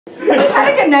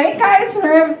Had a good night, guys.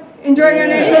 We're enjoying our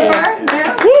night so far.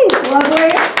 Yeah,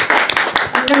 lovely.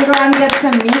 We're gonna go out and get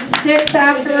some meat sticks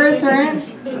afterwards, right?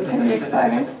 It's gonna be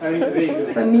exciting.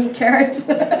 Some meat carrots.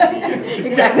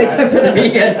 Exactly, except for the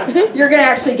vegans. You're gonna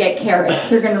actually get carrots.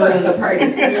 You're gonna ruin the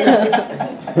party.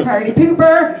 Party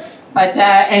pooper. But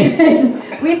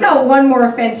anyways, we've got one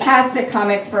more fantastic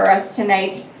comic for us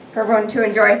tonight for everyone to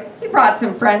enjoy. He brought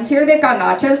some friends here. They've got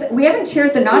nachos. We haven't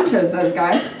shared the nachos, those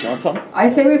guys. You want some? I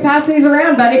say we pass these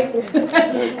around, buddy.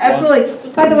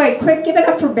 Absolutely. By the way, quick, give it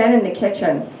up for Ben in the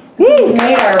kitchen. He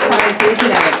made our fine food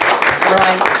tonight.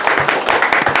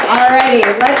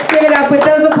 Alrighty, let's give it up with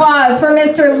those applause for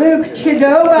Mr. Luke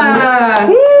Chudoba.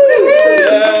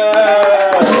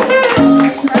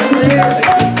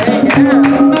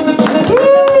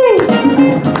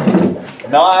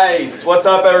 Nice. What's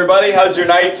up, everybody? How's your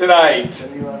night tonight?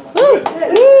 All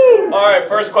right,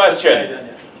 first question.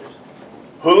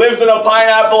 Who lives in a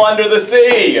pineapple under the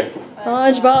sea?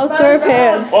 SpongeBob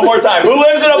SquarePants. One more time. Who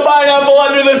lives in a pineapple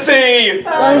under the sea?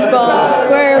 SpongeBob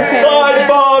SquarePants.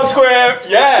 SpongeBob Square.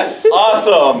 Yes.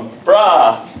 Awesome.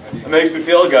 Brah. That makes me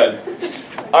feel good.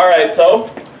 All right, so,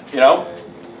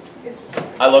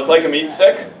 I look like a meat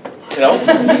stick.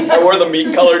 I wore the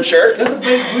meat-colored shirt.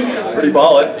 Pretty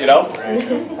ballin',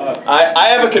 I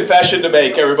have a confession to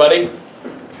make, everybody.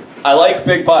 I like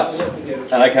big butts,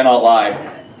 and I cannot lie.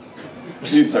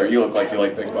 You, sir, you look like you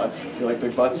like big butts. Do you like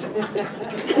big butts?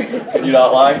 Can you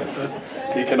not lie?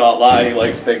 He cannot lie, he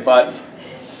likes big butts.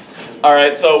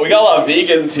 Alright, so we got a lot of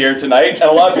vegans here tonight, and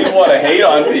a lot of people want to hate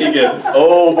on vegans.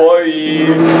 Oh boy,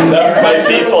 that's my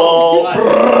people.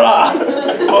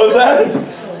 What was that?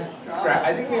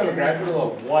 I think we have a grand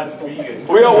total of 1 vegan.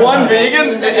 We got 1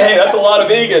 vegan? Hey, that's a lot of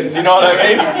vegans, you know what I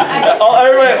mean?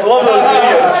 Everybody love those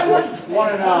vegans.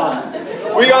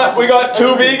 1.5. We got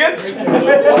 2 vegans?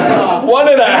 1.5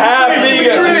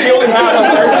 vegans. Does she only have a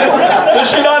person? Does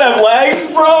she not have legs,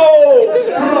 bro?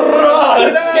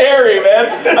 That's scary,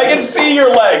 man. I can see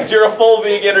your legs. You're a full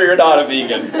vegan or you're not a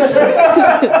vegan.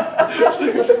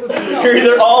 You're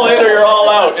either all in or you're all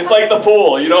out. It's like the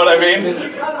pool, you know what I mean?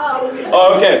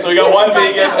 Okay, so we got 1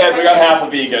 vegan and we got half a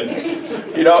vegan.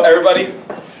 Everybody,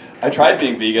 I tried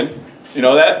being vegan. You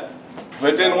know that?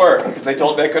 But it didn't work because they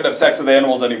told me I couldn't have sex with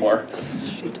animals anymore.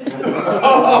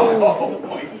 Oh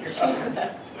my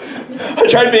God. I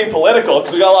tried being political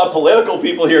because we got a lot of political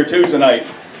people here too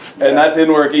tonight. And that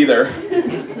didn't work either.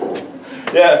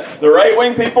 Yeah, the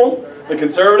right-wing people, the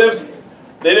conservatives,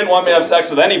 they didn't want me to have sex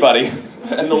with anybody.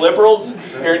 And the liberals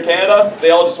here in Canada, they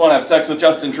all just want to have sex with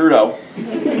Justin Trudeau.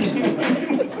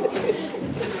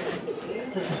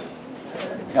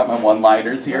 I got my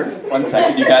one-liners here. 1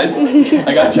 second, you guys.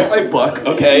 I gotta check my book,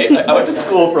 okay? I went to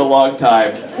school for a long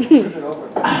time.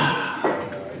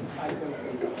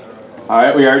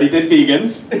 Alright, we already did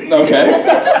vegans. Okay.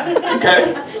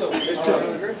 Okay.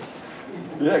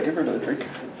 Yeah, give her another drink.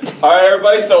 Alright,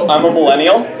 everybody, so I'm a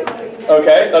millennial.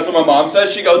 Okay, that's what my mom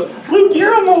says. She goes, Luke,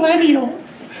 you're a millennial.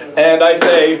 And I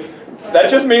say, that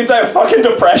just means I have fucking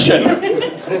depression.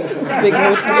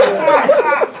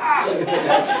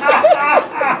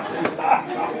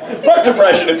 Fuck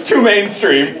depression, it's too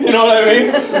mainstream. You know what I mean?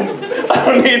 I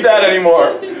don't need that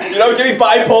anymore. Give me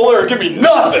bipolar or give me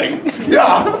nothing.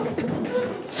 Yeah.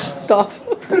 Stop.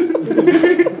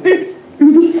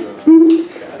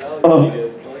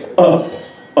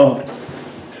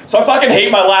 So I fucking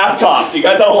hate my laptop. Do you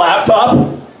guys have a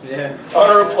laptop? Yeah. I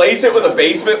want to replace it with a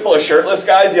basement full of shirtless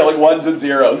guys yelling 1s and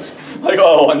 0s. Like,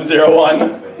 oh, 101.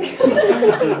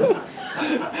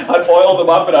 I'd oil them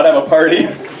up and I'd have a party.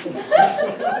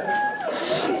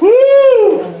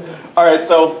 Woo! Alright,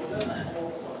 so,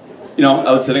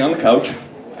 I was sitting on the couch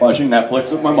watching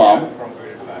Netflix with my mom.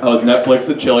 I was Netflix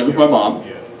and chilling with my mom.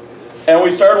 And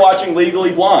we started watching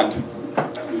Legally Blonde.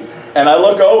 And I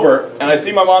look over and I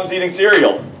see my mom's eating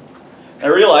cereal. I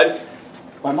realized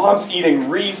my mom's eating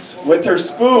Reese with her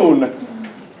spoon.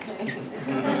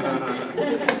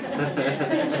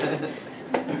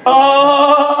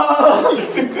 Oh!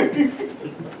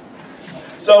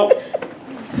 So,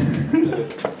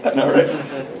 I know, right?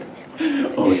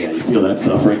 Oh yeah, you feel that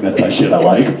suffering? That's that shit I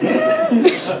like.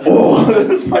 Oh,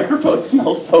 this microphone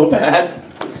smells so bad.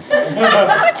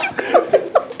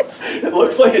 It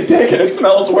looks like a dick and it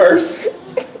smells worse.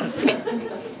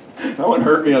 No one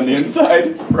hurt me on the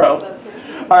inside, bro.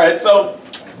 Alright, so,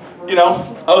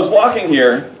 I was walking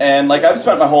here, and I've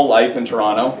spent my whole life in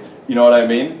Toronto, you know what I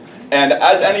mean? And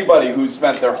as anybody who's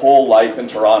spent their whole life in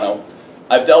Toronto,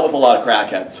 I've dealt with a lot of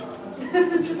crackheads.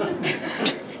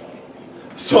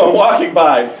 So I'm walking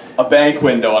by a bank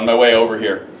window on my way over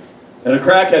here, and a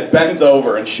crackhead bends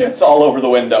over and shits all over the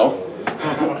window.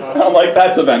 I'm like,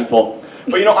 that's eventful.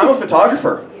 But you know, I'm a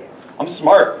photographer. I'm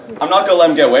smart. I'm not gonna let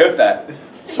him get away with that.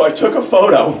 So I took a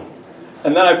photo,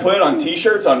 and then I put it on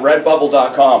t-shirts on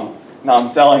redbubble.com. Now I'm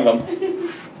selling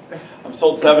them. I've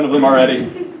sold 7 of them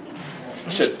already.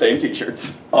 Shit stain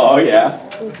t-shirts. Oh yeah.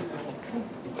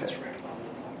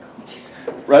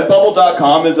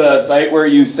 Redbubble.com is a site where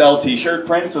you sell t-shirt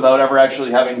prints without ever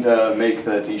actually having to make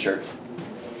the t-shirts.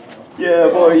 Yeah,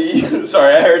 boy.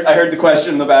 Sorry, I heard the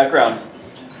question in the background.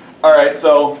 All right,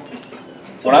 so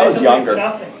when I was younger.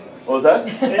 What was that?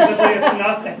 Basically, it's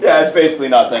nothing. Yeah, it's basically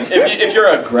nothing. If you're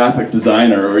a graphic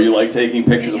designer or you like taking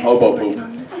pictures of hobo poop,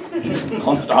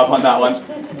 I'll stop on that one.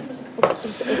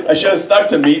 I should have stuck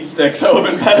to meat sticks. I would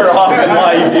have been better off in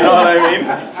life, you know what I mean?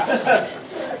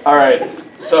 All right,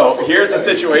 so here's a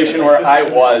situation where I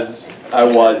was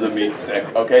a meat stick,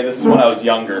 okay? This is when I was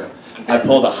younger. I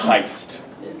pulled a heist.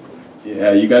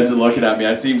 Yeah, you guys are looking at me.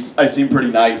 I seem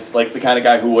pretty nice, like the kind of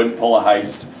guy who wouldn't pull a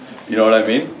heist. You know what I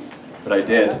mean? But I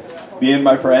did. Me and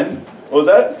my friend. What was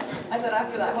that? I said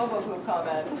after that hobo poop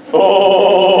comment.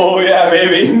 Oh, yeah,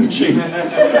 maybe. Jeez.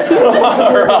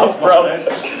 Rough, bro.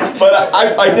 But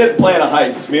I did plan a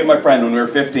heist, me and my friend, when we were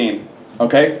 15.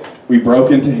 Okay? We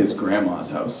broke into his grandma's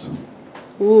house.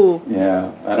 Ooh.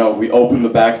 Yeah, I know. We opened the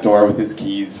back door with his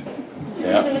keys.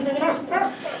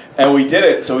 Yeah. And we did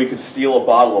it so we could steal a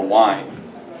bottle of wine.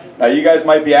 Now, you guys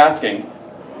might be asking,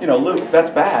 you know, Luke,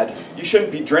 that's bad. You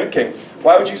shouldn't be drinking.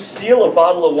 Why would you steal a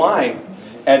bottle of wine?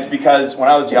 And it's because when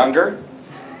I was younger,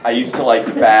 I used to like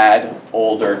bad,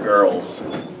 older girls.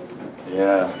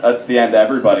 Yeah, that's the end to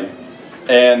everybody.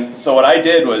 And so what I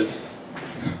did was,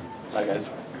 hi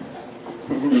guys.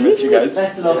 Miss you guys.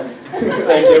 Thank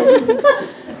you.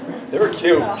 They were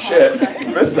cute. Shit.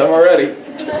 Missed them already.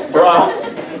 Bro.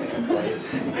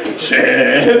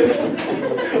 Shit.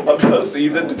 I'm so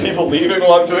seasoned to people leaving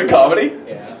while I'm doing comedy.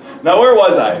 Now where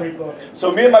was I?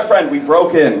 So me and my friend, we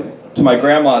broke in to my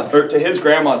grandma, or to his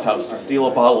grandma's house to steal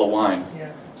a bottle of wine,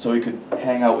 so we could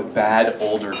hang out with bad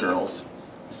older girls.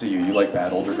 I see you. You like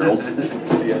bad older girls?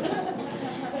 See ya.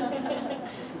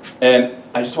 And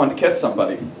I just wanted to kiss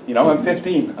somebody. You know, I'm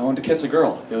 15. I wanted to kiss a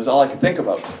girl. It was all I could think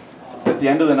about. At the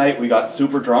end of the night, we got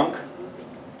super drunk,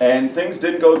 and things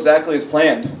didn't go exactly as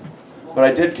planned. But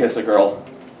I did kiss a girl.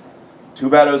 Too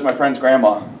bad it was my friend's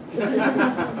grandma.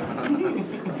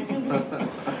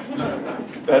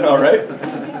 I know, right?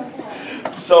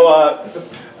 So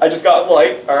I just got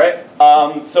light, all right?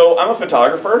 So I'm a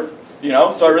photographer, you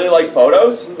know, so I really like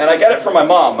photos, and I get it from my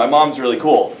mom. My mom's really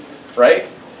cool, right?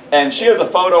 And she has a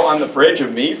photo on the fridge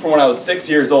of me from when I was 6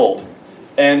 years old.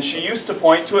 And she used to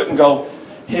point to it and go,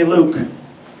 hey, Luke,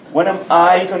 when am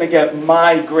I going to get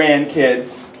my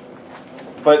grandkids?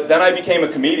 But then I became a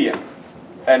comedian.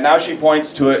 And now she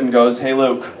points to it and goes, hey,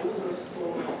 Luke,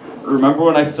 remember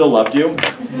when I still loved you?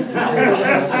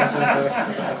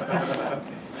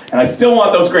 And I still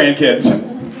want those grandkids.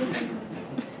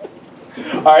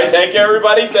 All right, thank you,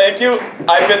 everybody. Thank you.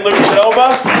 I've been Luke Chudoba,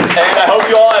 and I hope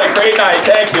you all had a great night.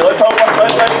 Thank you. Let's get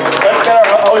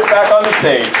our host back on the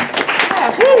stage.